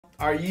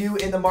Are you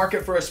in the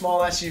market for a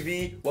small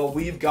SUV? Well,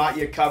 we've got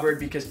you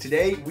covered because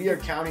today we are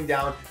counting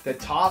down the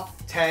top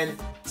 10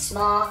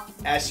 small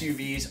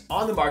SUVs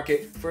on the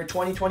market for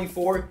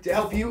 2024 to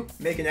help you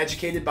make an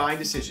educated buying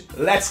decision.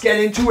 Let's get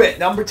into it.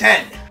 Number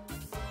 10.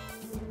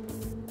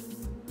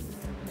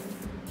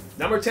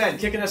 Number 10,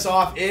 kicking us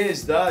off,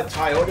 is the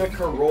Toyota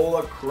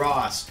Corolla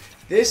Cross.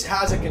 This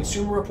has a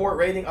Consumer Report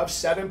rating of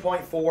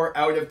 7.4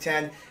 out of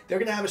 10. They're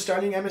going to have a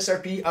starting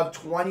MSRP of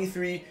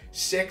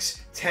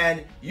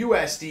 $23,610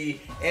 USD,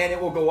 and it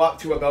will go up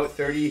to about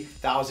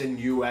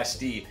 $30,000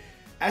 USD.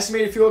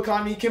 Estimated fuel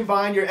economy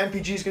combined, your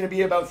MPG is going to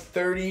be about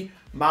 30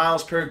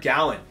 miles per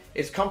gallon.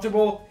 It's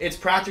comfortable, it's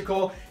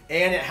practical,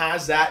 and it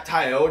has that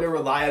Toyota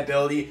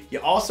reliability.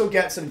 You also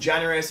get some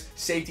generous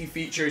safety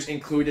features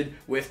included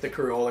with the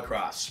Corolla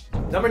Cross.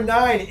 Number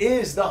 9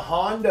 is the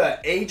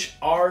Honda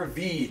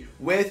HR-V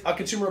with a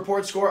Consumer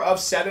Report score of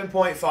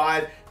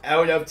 7.5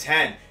 out of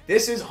 10.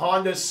 This is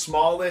Honda's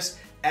smallest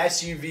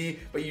SUV,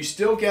 but you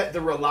still get the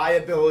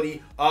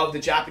reliability of the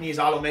Japanese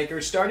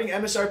automaker. Starting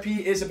MSRP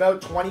is about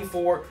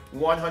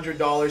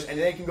 $24,100, and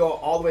they can go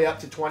all the way up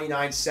to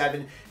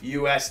 $29,700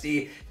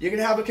 USD. You're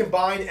gonna have a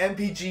combined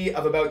MPG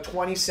of about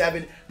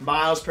 27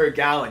 miles per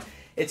gallon.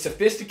 It's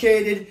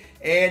sophisticated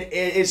and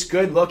it is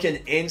good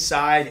looking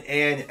inside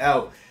and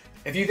out.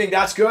 If you think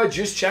that's good,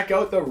 just check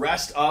out the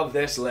rest of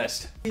this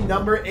list.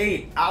 Number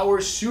 8, our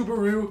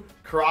Subaru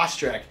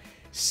Crosstrek.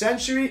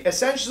 Essentially,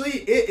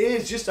 it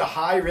is just a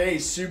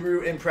high-raised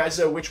Subaru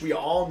Impreza, which we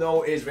all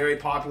know is very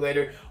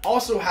popular.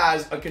 Also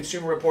has a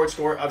Consumer Report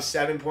score of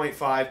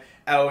 7.5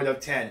 out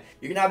of 10.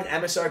 You're gonna have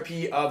an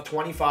MSRP of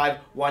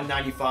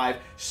 $25,195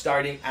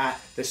 starting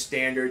at the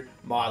standard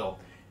model.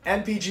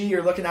 MPG,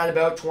 you're looking at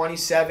about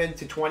 27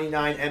 to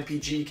 29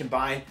 MPG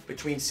combined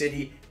between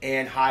city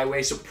and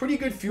highway. So pretty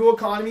good fuel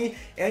economy,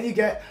 and you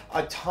get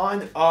a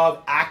ton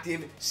of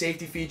active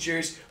safety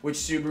features, which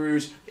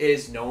Subaru's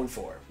is known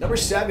for. Number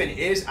 7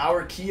 is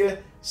our Kia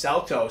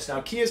Seltos. Now,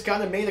 Kia's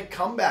kind of made a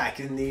comeback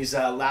in these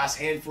last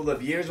handful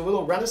of years, a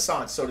little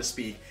renaissance, so to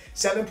speak.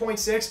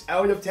 7.6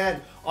 out of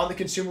 10 on the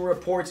Consumer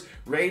Reports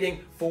rating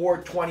for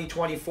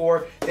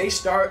 2024. They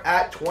start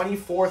at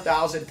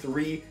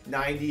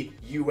 $24,390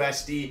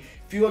 USD.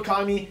 Fuel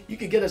economy, you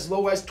could get as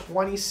low as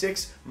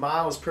 26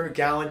 miles per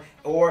gallon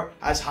or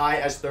as high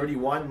as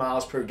 31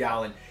 miles per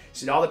gallon.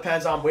 So it all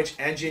depends on which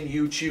engine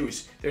you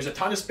choose. There's a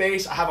ton of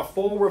space. I have a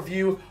full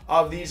review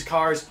of these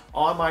cars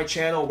on my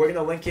channel. We're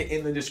gonna link it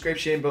in the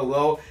description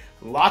below.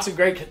 Lots of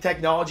great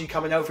technology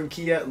coming out from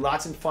Kia,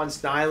 lots of fun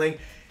styling.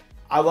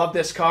 I love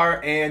this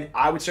car, and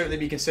I would certainly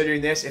be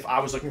considering this if I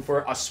was looking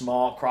for a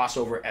small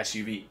crossover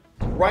SUV.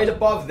 Right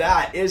above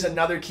that is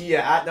another Kia.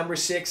 At number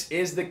 6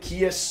 is the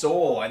Kia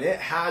Soul, and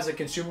it has a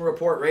Consumer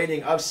Report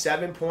rating of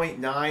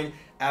 7.9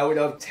 out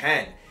of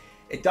 10.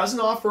 It doesn't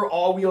offer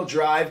all-wheel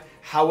drive,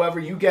 however,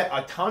 you get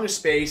a ton of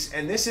space,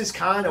 and this is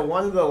kind of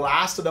one of the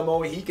last of the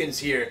Mohicans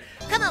here.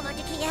 Come on,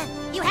 Monte Kia,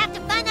 you have to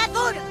find that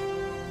photo.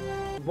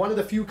 One of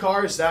the few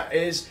cars that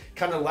is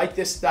kind of like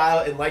this style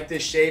and like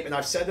this shape, and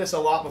I've said this a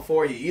lot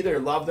before, you either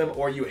love them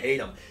or you hate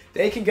them.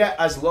 They can get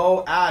as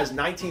low as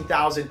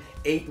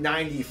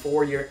 $19,890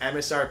 for your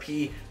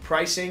MSRP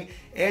pricing,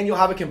 and you'll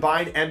have a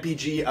combined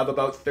MPG of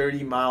about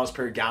 30 miles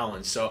per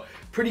gallon. So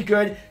pretty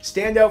good.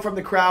 Stand out from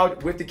the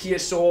crowd with the Kia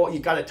Soul. You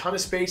got a ton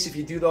of space if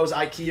you do those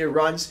IKEA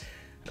runs.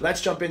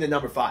 Let's jump into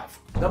number 5.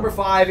 Number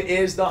 5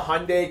 is the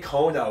Hyundai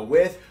Kona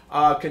with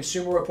a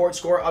Consumer Report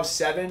score of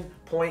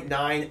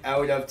 7.9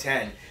 out of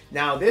 10.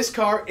 Now, this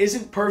car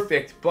isn't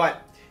perfect,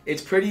 but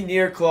it's pretty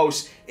near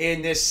close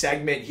in this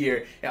segment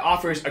here. It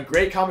offers a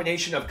great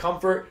combination of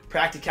comfort,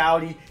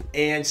 practicality,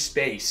 and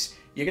space.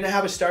 You're gonna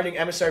have a starting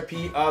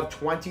MSRP of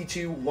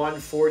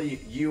 $22,140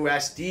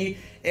 USD,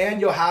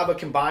 and you'll have a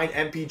combined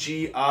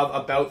MPG of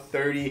about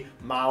 30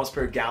 miles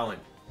per gallon.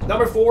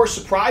 Number 4,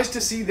 surprised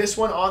to see this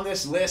one on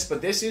this list,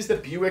 but this is the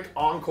Buick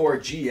Encore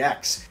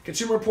GX.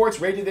 Consumer Reports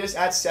rated this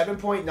at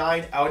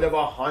 7.9 out of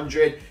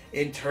 100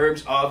 in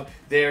terms of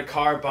their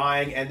car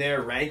buying and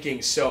their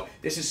rankings. So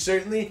this is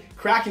certainly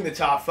cracking the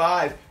top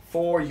 5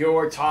 for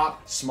your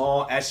top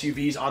small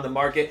SUVs on the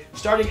market.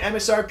 Starting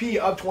MSRP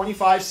of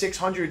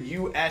 $25,600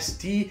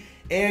 USD,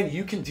 and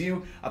you can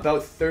do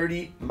about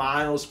 30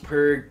 miles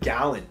per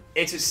gallon.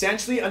 It's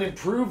essentially an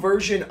improved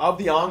version of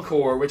the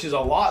Encore, which is a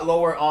lot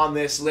lower on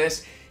this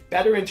list.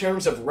 Better in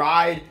terms of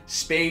ride,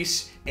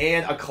 space,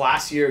 and a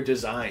classier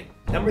design.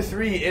 Number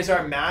 3 is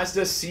our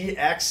Mazda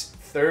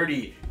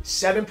CX-30.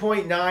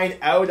 7.9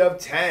 out of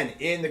 10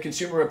 in the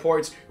Consumer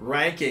Reports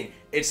ranking.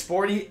 It's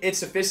sporty, it's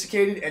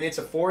sophisticated, and it's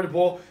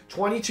affordable.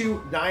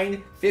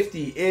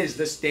 $22,950 is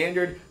the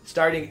standard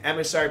starting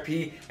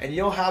MSRP, and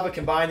you'll have a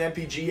combined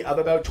MPG of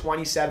about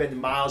 27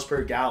 miles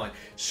per gallon.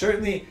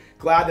 Certainly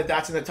glad that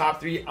that's in the top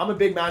 3. I'm a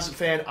big Mazda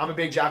fan. I'm a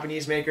big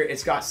Japanese maker.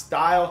 It's got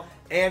style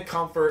and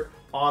comfort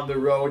on the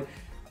road.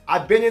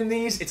 I've been in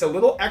these. It's a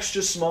little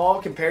extra small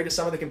compared to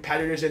some of the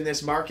competitors in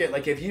this market.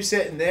 Like if you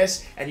sit in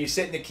this and you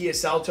sit in the Kia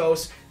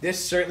Seltos,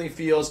 this certainly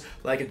feels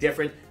like a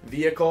different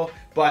vehicle,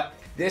 but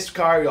this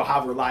car, you'll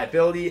have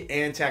reliability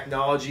and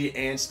technology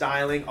and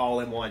styling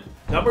all in one.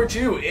 Number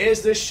 2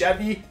 is the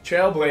Chevy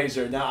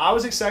Trailblazer. Now, I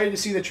was excited to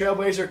see the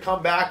Trailblazer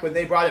come back when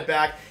they brought it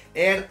back,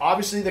 and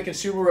obviously the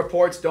Consumer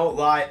Reports don't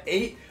lie.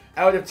 8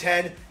 out of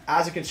 10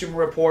 as a Consumer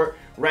Report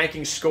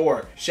ranking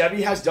score.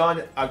 Chevy has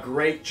done a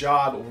great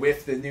job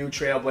with the new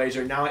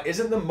Trailblazer. Now, it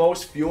isn't the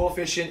most fuel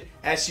efficient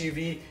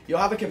SUV. You'll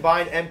have a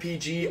combined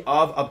MPG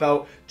of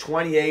about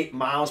 28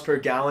 miles per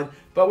gallon,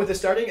 but with a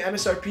starting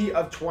MSRP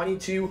of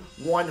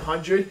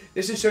 $22,100,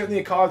 this is certainly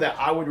a car that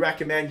I would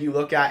recommend you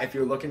look at if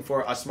you're looking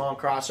for a small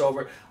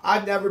crossover.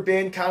 I've never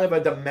been kind of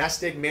a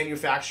domestic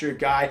manufacturer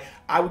guy.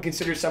 I would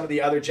consider some of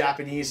the other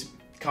Japanese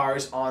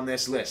cars on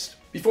this list.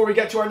 Before we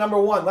get to our number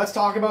 1, let's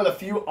talk about a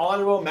few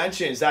honorable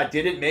mentions that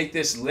didn't make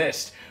this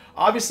list.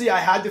 Obviously, I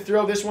had to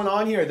throw this one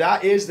on here.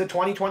 That is the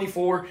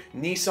 2024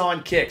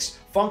 Nissan Kicks.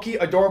 Funky,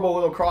 adorable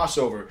little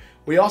crossover.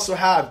 We also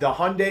have the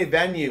Hyundai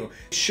Venue.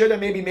 Should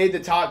have maybe made the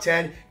top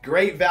 10.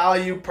 Great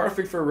value,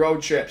 perfect for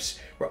road trips.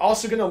 We're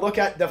also going to look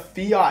at the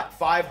Fiat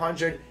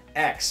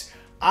 500X.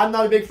 I'm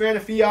not a big fan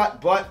of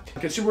Fiat, but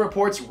Consumer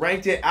Reports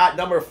ranked it at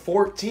number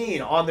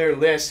 14 on their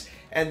list.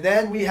 And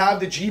then we have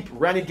the Jeep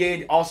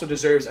Renegade, also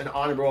deserves an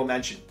honorable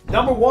mention.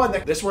 Number 1,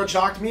 this one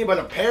shocked me, but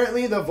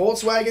apparently the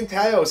Volkswagen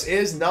Taos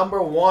is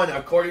number 1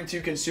 according to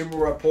Consumer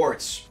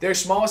Reports. Their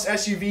smallest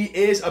SUV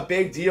is a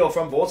big deal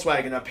from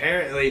Volkswagen,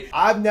 apparently.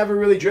 I've never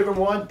really driven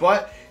one,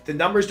 but the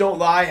numbers don't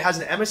lie. It has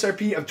an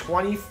MSRP of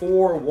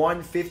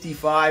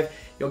 $24,155.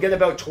 You'll get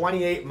about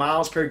 28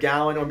 miles per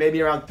gallon, or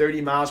maybe around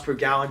 30 miles per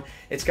gallon.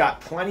 It's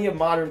got plenty of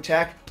modern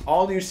tech,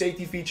 all new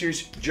safety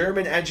features,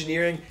 German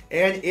engineering,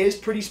 and is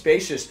pretty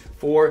spacious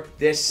for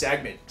this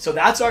segment. So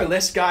that's our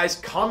list, guys.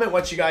 Comment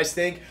what you guys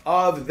think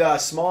of the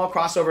small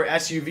crossover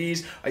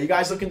SUVs. Are you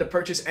guys looking to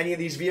purchase any of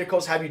these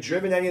vehicles? Have you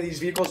driven any of these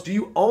vehicles? Do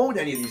you own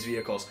any of these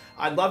vehicles?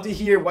 I'd love to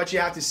hear what you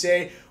have to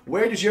say.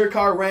 Where does your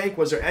car rank?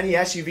 Was there any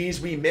SUVs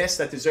we missed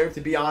that deserve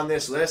to be on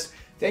this list?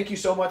 Thank you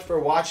so much for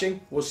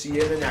watching. We'll see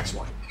you in the next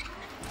one.